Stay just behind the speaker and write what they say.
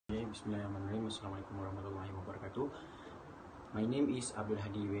Bismillahirrahmanirrahim. Assalamualaikum warahmatullahi wabarakatuh. My name is Abdul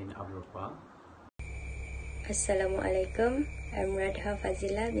Hadi Wen Abdulfa. Assalamualaikum. I'm Radha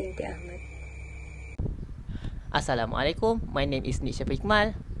Fazila binti Ahmad. Assalamualaikum, my name is Nisha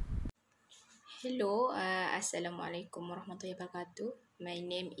Fikmal. Hello, Assalamualaikum warahmatullahi wabarakatuh. My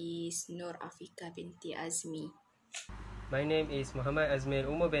name is Nur Afika binti Azmi. My name is Muhammad Azmir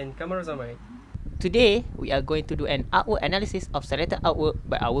Umar bin Kamar Zamai. Today, we are going to do an artwork analysis of selected artwork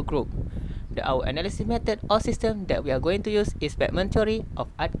by our group. The artwork analysis method or system that we are going to use is Feldman theory of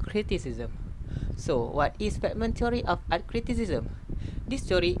art criticism. So, what is Feldman theory of art criticism? This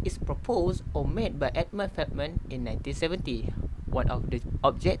theory is proposed or made by Edmund Feldman in 1970. One of the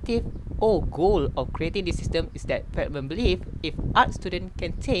objective or goal of creating this system is that Feldman believed if art students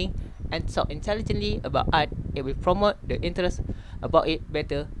can think and talk intelligently about art, it will promote the interest about it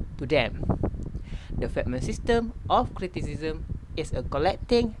better to them. The Feldman system of criticism is a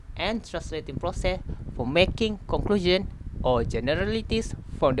collecting and translating process for making conclusions or generalities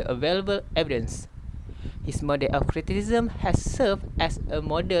from the available evidence. His model of criticism has served as a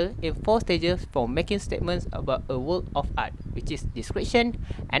model in 4 stages for making statements about a work of art, which is description,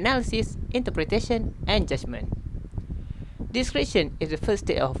 analysis, interpretation, and judgment. Description is the first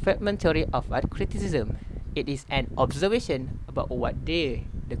stage of Feldman theory of art criticism. It is an observation about what the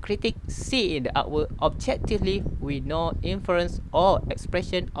critic see in the artwork objectively with no inference or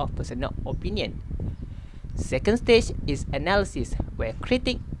expression of personal opinion. Second stage is analysis, where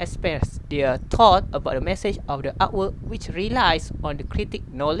critics express their thought about the message of the artwork, which relies on the critic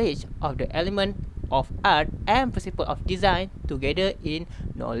knowledge of the element of art and principle of design together in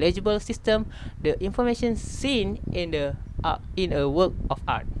knowledgeable system the information seen in a work of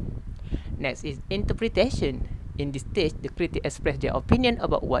art. Next is interpretation. In this stage, the critics express their opinion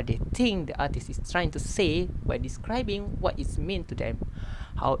about what they think the artist is trying to say by describing what it means to them,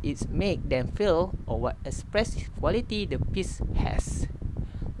 how it makes them feel, or what expressive quality the piece has.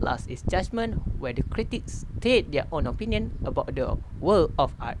 Last is judgment, where the critics state their own opinion about the work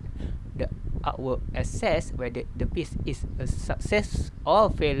of art. The artwork assess whether the piece is a success or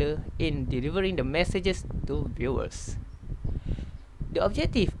failure in delivering the messages to viewers. The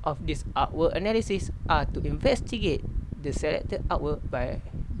objective of this artwork analysis are to investigate the selected artwork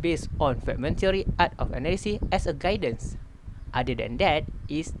based on Feldman theory art of analysis as a guidance. Other than that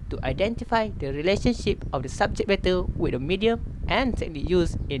is to identify the relationship of the subject matter with the medium and technique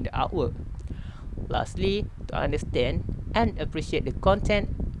used in the artwork. Lastly, to understand and appreciate the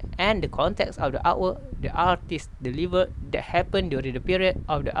content and the context of the artwork the artist delivered that happened during the period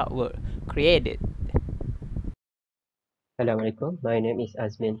of the artwork created. Assalamualaikum. My name is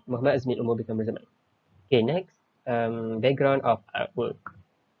Muhammad Azmin Umar bin Kamar Zamai. Okay, next, background of artwork.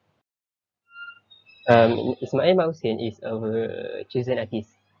 Ismail Mak Hussein is our chosen artist.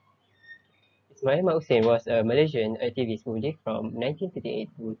 Ismail Mak Hussein was a Malaysian activist who lived from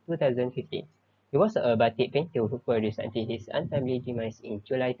 1938 to 2015. He was a batik painter who produced until his untimely demise in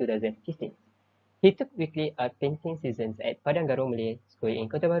July 2015. He took weekly art painting sessions at Padang Garu Malay School in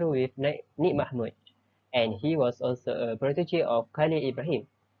Kota Baru with Nik Mahmud, and he was also a protege of Khalil Ibrahim.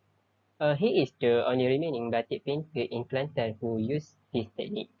 He is the only remaining batik painter in Kelantan who used his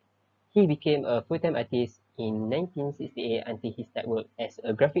technique. He became a full-time artist in 1968 until he started work as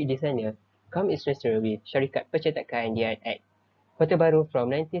a graphic designer cum illustrator with Syarikat Percetakan Dian at Kota Baru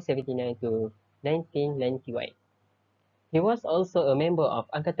from 1979 to 1991. He was also a member of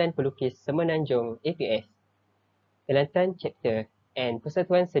Angkatan Pelukis Semenanjung APS, Kelantan Chapter, and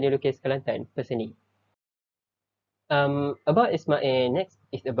Persatuan Seni Lukis Kelantan, Perseni. About Ismail, next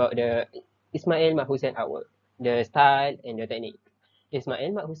is about the Ismail Mak Hussein artwork, the style and the technique.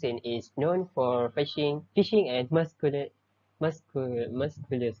 Ismail Mak Hussein is known for fishing and muscular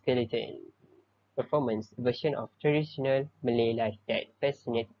skeleton performance version of traditional Malay life that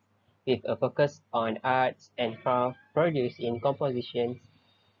fascinates with a focus on arts and craft produced in compositions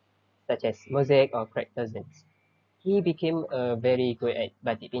such as mosaic or cracked dozens. He became very good at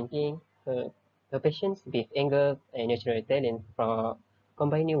batik painting. Her passions with angle and natural talent for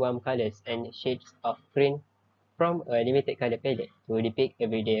combining warm colors and shades of green from a limited color palette to depict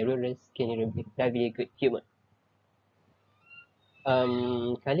everyday rural scenery with lively good humor.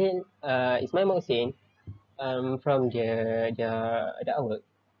 Khalil Ismail Mak Hussein, from the artwork,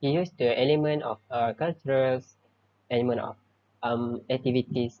 he used the element of cultural element of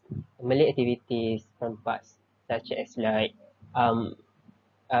activities, Malay activities from past, such as like um,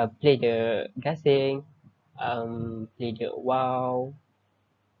 play the gasing, play the wow,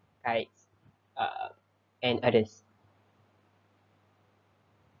 kites, uh, and others.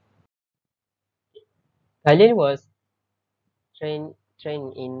 Khalil was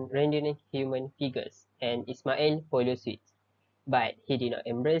trend in rendering human figures, and Ismail followed suit, but he did not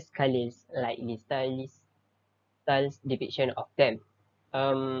embrace Khalil's lightly stylized depiction of them.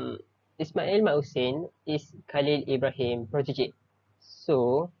 Um, Ismail Mat Hussein is Khalil Ibrahim protege.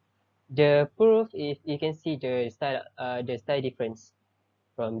 So the proof is you can see the style difference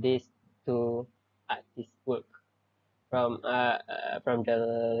from these two artists' work. From the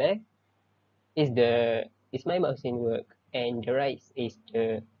left is the Ismail Mat Hussein work, and the right is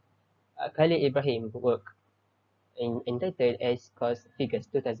the Khalil Ibrahim work entitled as Cos Figures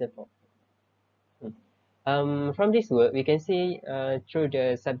 2004. From this work, we can see through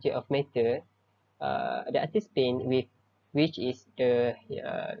the subject of matter, the artist paint with which is the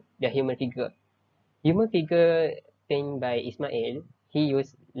human figure. Human figure paint by Ismail, he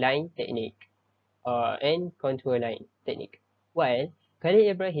used line technique and contour line technique, while Khalil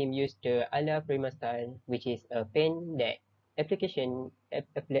Ibrahim used the Ala Prima style, which is a paint that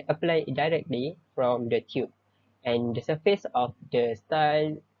apply directly from the tube, and the surface of the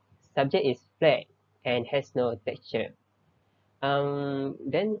style subject is flat and has no texture. In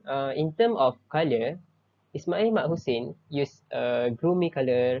terms of color, Ismail Mat Hussein used gloomy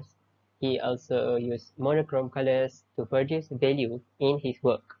colors. He also used monochrome colors to produce value in his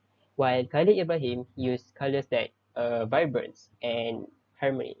work, while Khalil Ibrahim used colors that vibrance and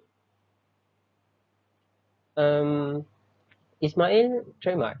harmony. Ismail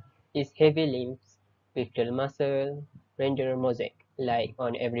trademark is heavy limbs with the muscle render mosaic, like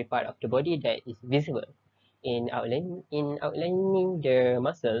on every part of the body that is visible. In outlining the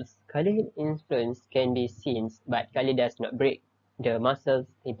muscles, Khalil influence can be seen, but Khalil does not break the muscles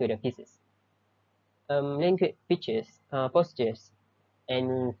into the pieces. Language features, postures,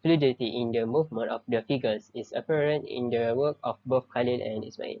 and fluidity in the movement of the figures is apparent in the work of both Khalil and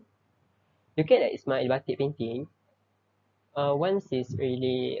Ismail. Looking at Ismail batik painting, one sees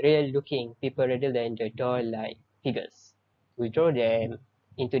really real-looking people rather than the doll-like figures. To draw them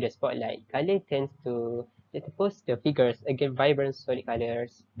into the spotlight, Khalil tends to juxtapose the figures against vibrant solid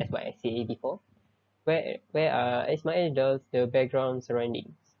colors, as what I said before, where Ismail does the background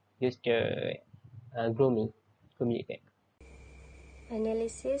surroundings, use the gloomy effect.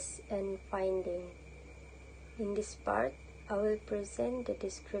 Analysis and finding. In this part, I will present the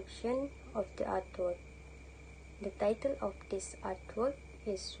description of the artwork. The title of this artwork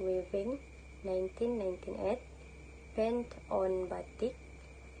is Weaving 1998, paint on batik.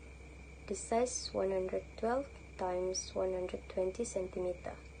 The size 112 times 120 cm.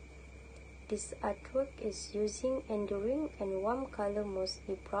 This artwork is using enduring and warm color,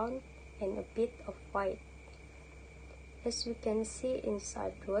 mostly brown and a bit of white. As we can see in this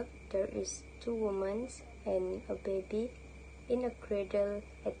artwork, there is two women and a baby in a cradle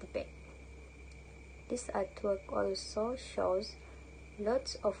at the back. This artwork also shows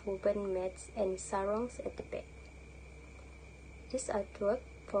lots of woven mats and sarongs at the back. This artwork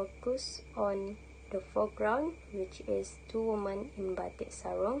focuses on the foreground, which is two women in batik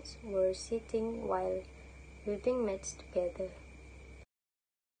sarongs were sitting while weaving mats together.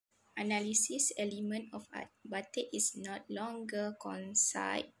 Analysis element of art. Batik is not longer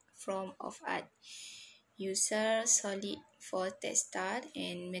considered form of art. User solid for textile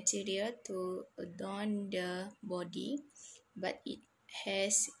and material to adorn the body, but it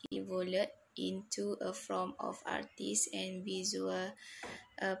has evolved into a form of artist and visual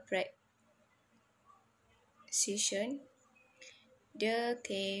precision. The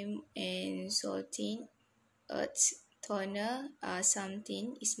claim and salting earth toner are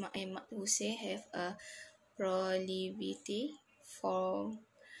something Ismail Mat Hussein have a proclivity for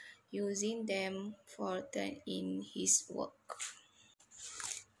using them often in his work.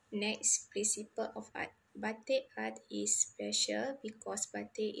 Next, principle of art. Batik art is special because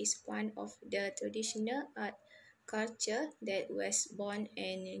batik is one of the traditional art culture that was born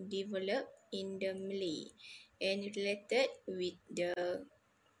and developed in the Malay and related with the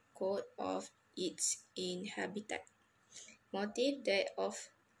code of its inhabitant. Motif that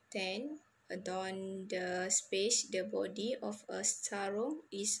often adorn the space, the body of a sarong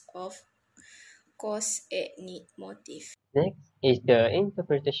is of course ethnic motif. Next is the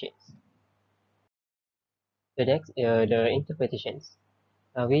interpretations. The interpretations.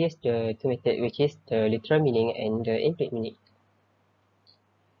 We use the two methods, which is the literal meaning and the implied meaning.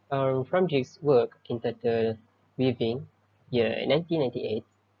 From this work entitled Weaving, year 1998,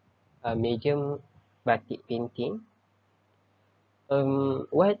 medium batik painting.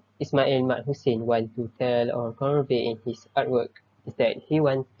 What Ismail Mat Hussein want to tell or convey in his artwork is that he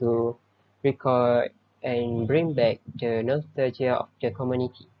wants to record and bring back the nostalgia of the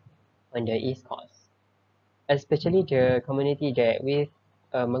community on the East Coast. especially the community that with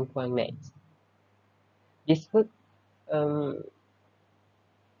Mengkuang mats. This book um,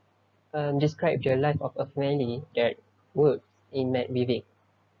 describes the life of a family that works in mat weaving.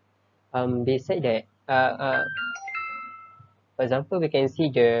 They said that, for example, we can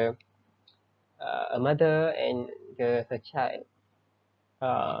see a mother and her child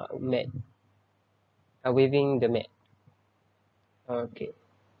mat weaving the mat. Okay.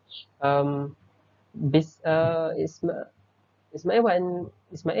 Um, Ismail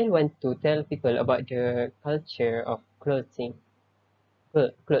want to tell people about the culture of clothes,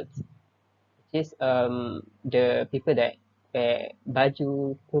 which is the people that wear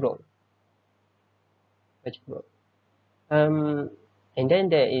baju kurung. And then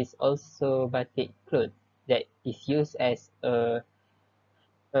there is also batik clothes that is used as a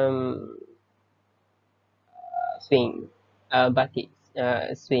um swing, batik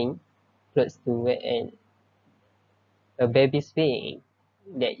swing clothes to wear, and a baby swing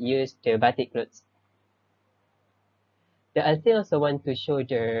that use the batik clothes. The artist also want to show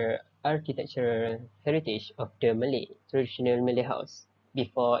the architectural heritage of the traditional Malay house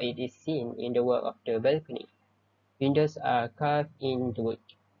before it is seen in the work of the balcony. Windows are carved in the wood.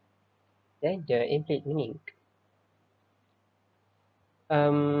 Then the implicit meaning.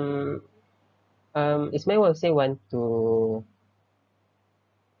 Um, Ismail also want to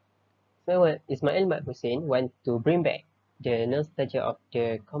Ismail Mat Hussein want to bring back the nostalgia of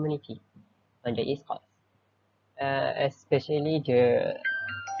the community on the East Coast, especially the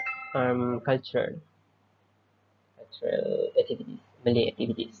cultural activities, Malay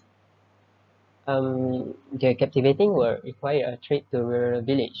activities. The captivating work require a trip to rural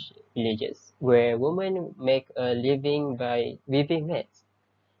villages where women make a living by weaving mats.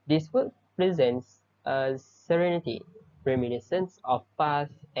 This work presents a serenity, reminiscence of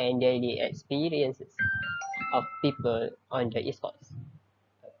past and daily experiences of people on the East Coast.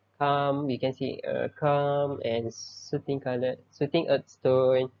 Calm, we can see calm and soothing earth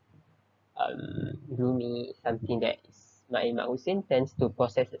tone, gloomy, something that Ismail Mat Hussein tends to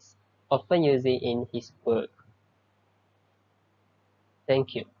possess, often using in his work.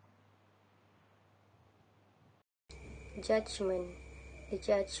 Thank you. Judgment. The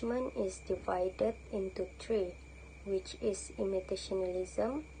judgment is divided into three, which is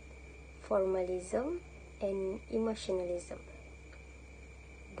imitationalism, formalism, and emotionalism.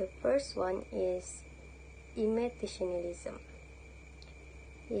 The first one is imitationalism.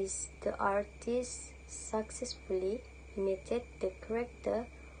 Is the artist successfully imitate the character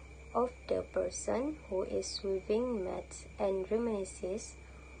of the person who is weaving mats and reminisces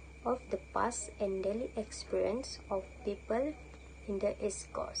of the past and daily experience of people in the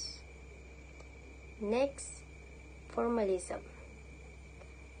East Coast. Next, formalism.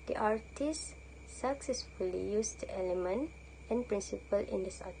 The artist successfully used the element and principle in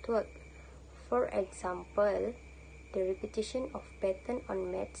this artwork. For example, the repetition of pattern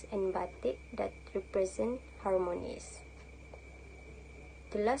on mats and batik that represent harmonies.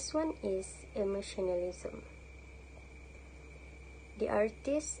 The last one is emotionalism. The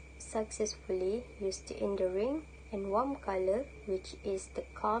artist successfully used the enduring and warm color, which is the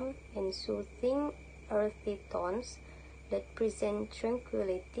calm and soothing earthy tones that present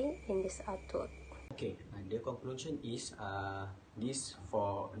tranquility in this artwork. Okay, the conclusion is this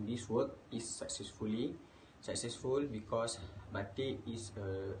work is successful because batik is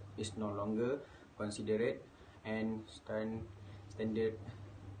no longer considered and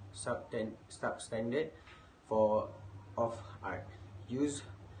substandard for of art used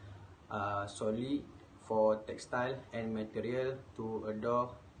solely for textile and material to adorn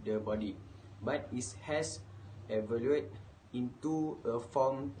the body, but it has evolved into a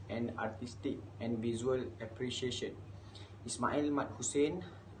form and artistic and visual appreciation. Ismail Mat Hussein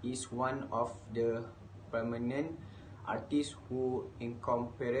is one of the prominent artists who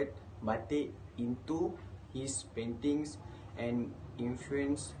incorporated batik into his paintings and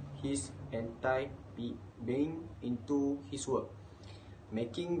influenced his entire being into his work,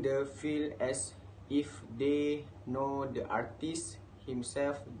 making the feel as if they know the artist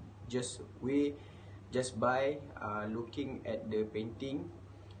himself just by looking at the painting.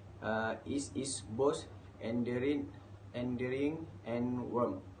 It is both endearing and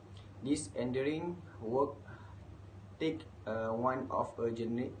warm. This endearing work take one of a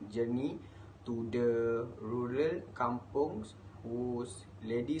journey to the rural kampungs whose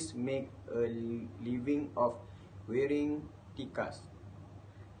ladies make a living of wearing tikas.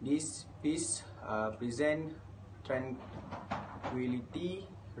 This piece presents tranquility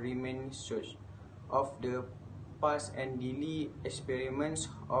reminiscence of the past and daily experiments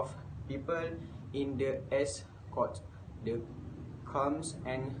of people in the S-Court. The calms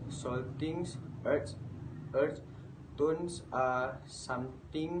and saltings earth tones are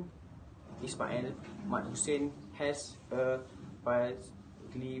something Ismail Mat Hussein has a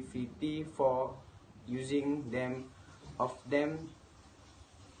proclivity for using them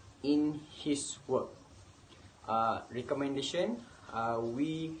in his work. Recommendation: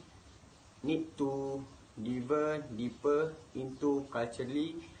 we need to dive deeper into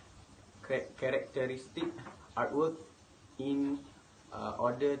culturally characteristic artwork in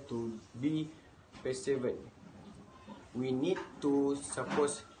order to be persevered. We need to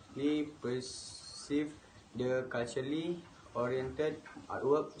supposedly perceive the culturally oriented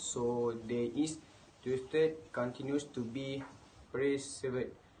artwork so there is trusted continues to be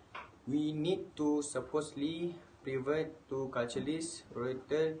persevered. We need to supposedly pivot to culturally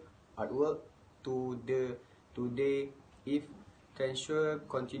oriented artwork today if culture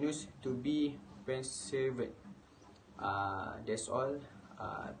continues to be persevered. That's all.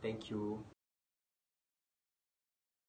 Thank you.